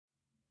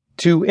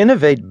To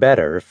Innovate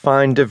Better,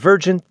 Find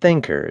Divergent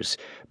Thinkers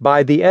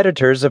by the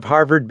editors of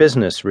Harvard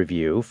Business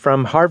Review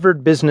from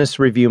Harvard Business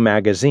Review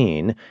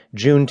magazine,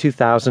 June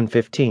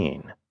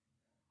 2015.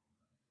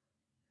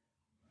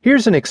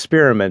 Here's an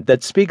experiment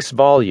that speaks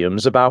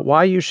volumes about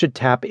why you should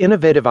tap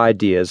innovative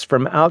ideas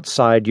from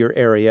outside your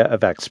area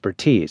of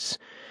expertise.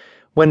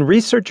 When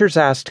researchers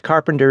asked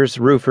carpenters,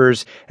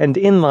 roofers, and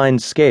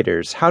inline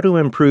skaters how to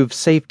improve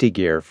safety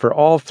gear for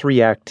all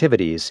three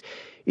activities,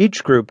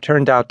 each group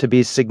turned out to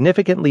be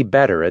significantly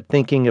better at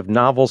thinking of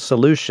novel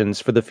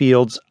solutions for the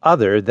fields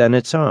other than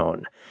its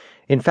own.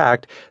 In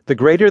fact, the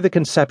greater the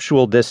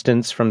conceptual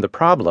distance from the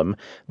problem,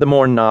 the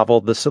more novel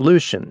the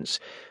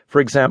solutions.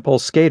 For example,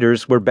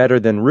 skaters were better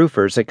than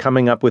roofers at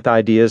coming up with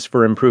ideas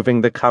for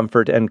improving the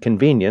comfort and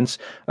convenience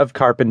of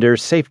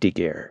carpenters' safety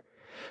gear.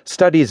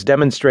 Studies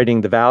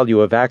demonstrating the value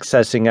of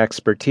accessing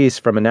expertise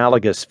from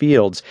analogous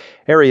fields,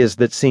 areas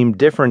that seem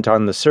different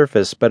on the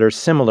surface but are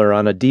similar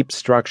on a deep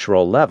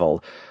structural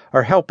level,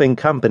 are helping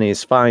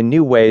companies find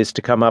new ways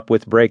to come up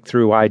with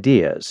breakthrough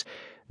ideas.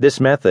 This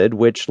method,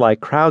 which, like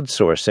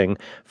crowdsourcing,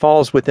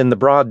 falls within the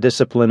broad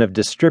discipline of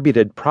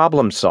distributed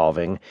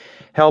problem-solving,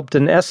 helped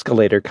an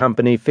escalator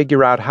company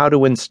figure out how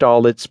to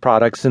install its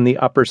products in the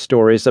upper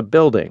stories of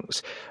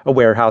buildings, a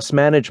warehouse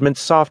management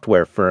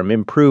software firm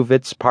improve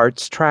its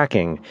parts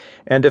tracking,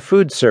 and a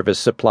food service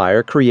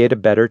supplier create a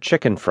better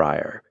chicken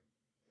fryer.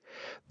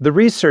 The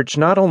research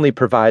not only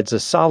provides a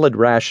solid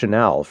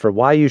rationale for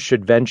why you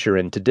should venture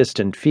into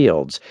distant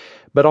fields,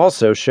 but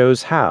also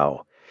shows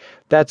how.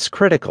 That's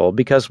critical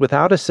because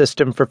without a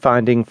system for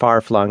finding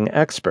far-flung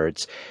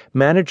experts,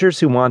 managers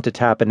who want to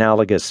tap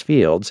analogous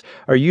fields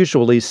are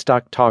usually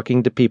stuck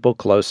talking to people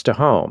close to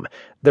home,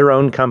 their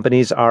own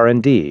company's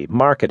R&D,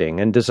 marketing,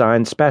 and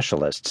design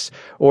specialists,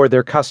 or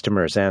their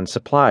customers and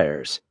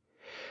suppliers.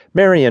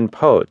 Marion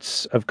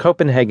Poets of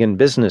Copenhagen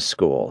Business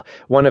School,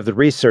 one of the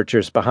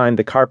researchers behind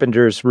the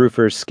Carpenters,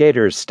 Roofers,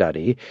 Skaters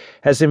study,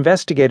 has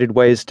investigated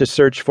ways to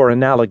search for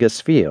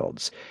analogous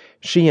fields.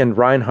 She and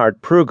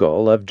Reinhard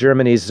Prugel of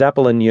Germany's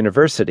Zeppelin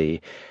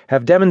University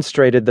have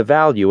demonstrated the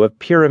value of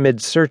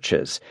pyramid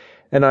searches,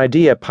 an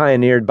idea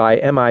pioneered by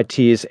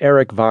MIT's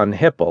Erich von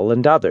Hippel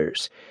and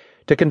others.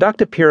 To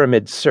conduct a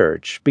pyramid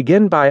search,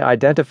 begin by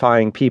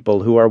identifying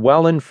people who are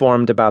well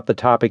informed about the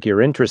topic you're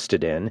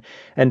interested in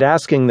and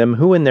asking them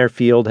who in their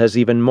field has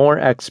even more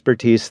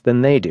expertise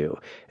than they do.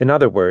 In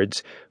other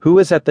words, who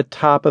is at the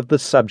top of the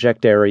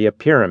subject area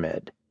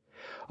pyramid.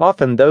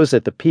 Often those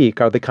at the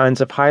peak are the kinds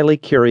of highly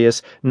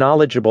curious,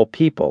 knowledgeable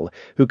people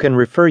who can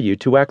refer you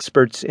to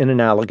experts in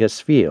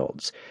analogous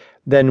fields.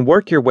 Then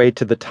work your way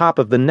to the top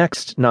of the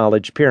next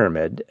knowledge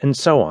pyramid, and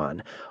so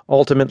on,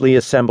 ultimately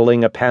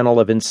assembling a panel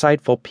of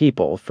insightful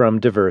people from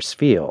diverse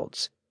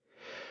fields.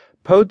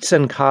 Poets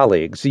and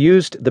colleagues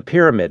used the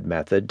pyramid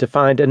method to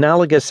find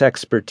analogous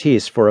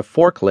expertise for a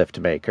forklift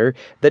maker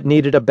that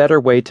needed a better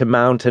way to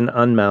mount and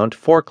unmount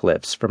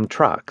forklifts from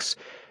trucks.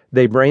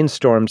 They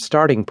brainstormed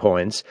starting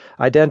points,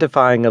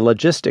 identifying a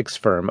logistics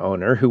firm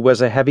owner who was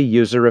a heavy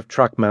user of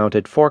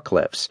truck-mounted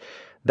forklifts.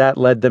 That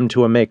led them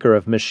to a maker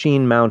of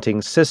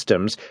machine-mounting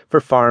systems for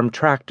farm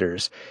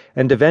tractors,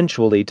 and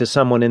eventually to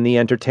someone in the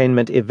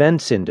entertainment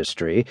events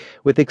industry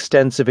with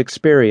extensive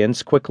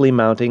experience quickly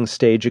mounting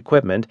stage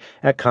equipment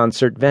at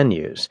concert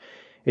venues.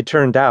 It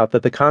turned out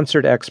that the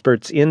concert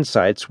expert's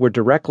insights were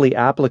directly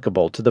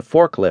applicable to the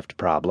forklift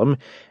problem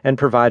and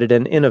provided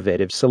an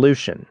innovative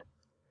solution.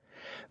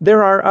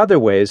 There are other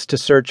ways to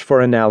search for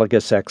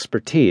analogous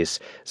expertise,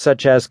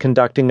 such as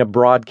conducting a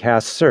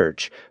broadcast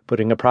search,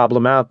 putting a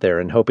problem out there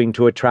and hoping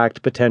to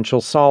attract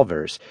potential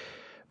solvers.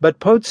 But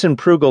Poets and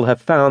Prugel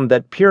have found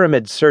that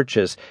pyramid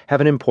searches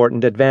have an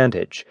important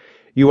advantage.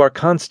 You are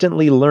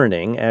constantly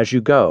learning as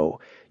you go.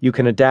 You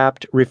can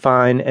adapt,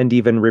 refine, and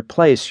even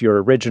replace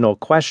your original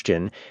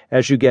question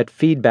as you get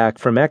feedback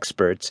from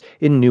experts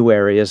in new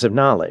areas of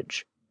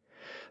knowledge.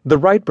 The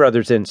Wright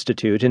Brothers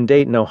Institute in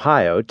Dayton,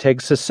 Ohio,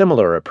 takes a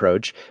similar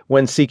approach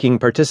when seeking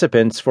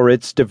participants for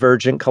its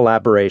divergent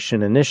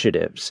collaboration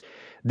initiatives.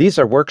 These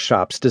are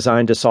workshops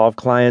designed to solve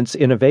clients'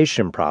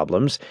 innovation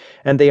problems,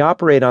 and they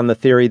operate on the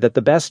theory that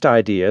the best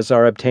ideas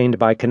are obtained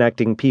by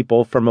connecting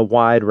people from a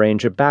wide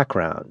range of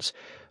backgrounds.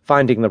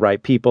 Finding the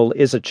right people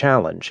is a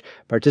challenge.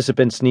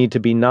 Participants need to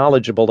be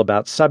knowledgeable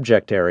about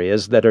subject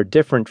areas that are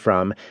different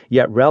from,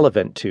 yet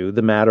relevant to,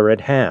 the matter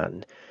at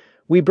hand.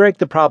 We break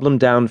the problem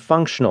down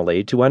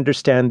functionally to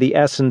understand the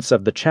essence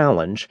of the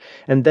challenge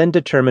and then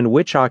determine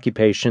which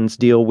occupations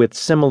deal with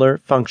similar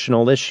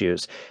functional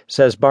issues,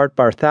 says Bart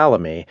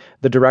Bartholomew,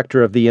 the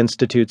director of the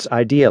Institute's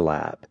Idea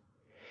Lab.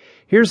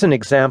 Here's an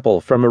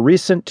example from a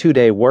recent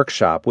two-day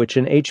workshop which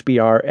an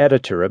HBR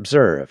editor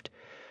observed.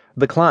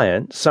 The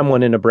client,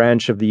 someone in a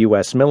branch of the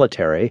U.S.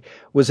 military,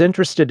 was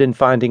interested in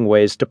finding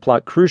ways to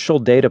pluck crucial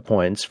data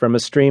points from a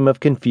stream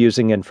of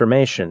confusing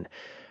information.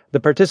 The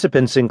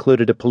participants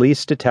included a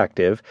police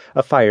detective,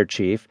 a fire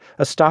chief,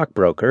 a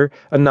stockbroker,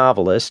 a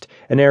novelist,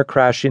 an air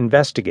crash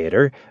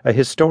investigator, a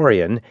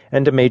historian,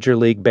 and a Major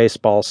League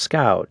Baseball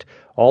scout,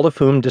 all of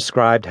whom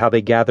described how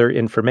they gather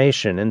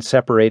information and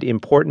separate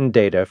important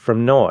data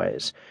from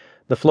noise.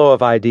 The flow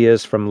of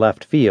ideas from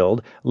left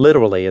field,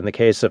 literally in the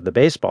case of the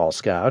baseball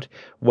scout,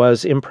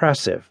 was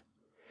impressive.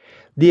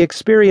 The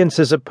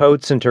experiences of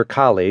Potes and her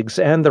colleagues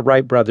and the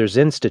Wright Brothers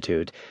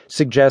Institute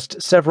suggest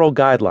several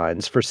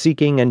guidelines for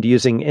seeking and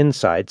using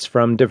insights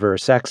from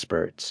diverse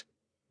experts.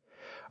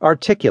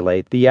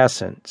 Articulate the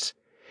essence.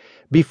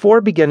 Before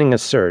beginning a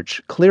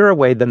search, clear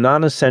away the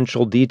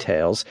non-essential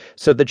details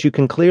so that you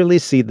can clearly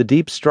see the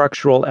deep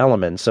structural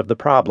elements of the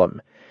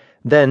problem.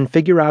 Then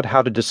figure out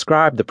how to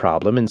describe the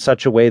problem in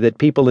such a way that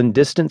people in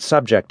distant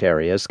subject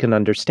areas can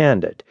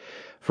understand it.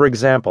 For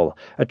example,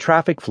 a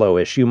traffic flow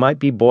issue might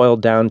be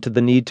boiled down to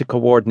the need to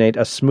coordinate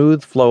a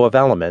smooth flow of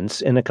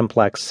elements in a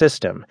complex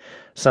system,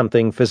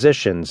 something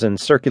physicians and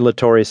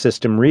circulatory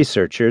system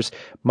researchers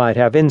might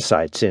have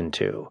insights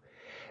into.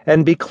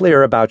 And be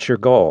clear about your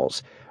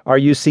goals. Are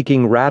you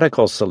seeking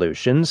radical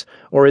solutions,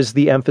 or is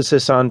the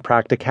emphasis on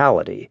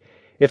practicality?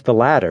 If the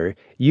latter,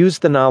 use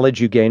the knowledge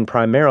you gain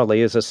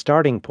primarily as a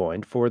starting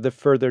point for the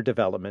further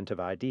development of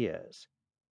ideas.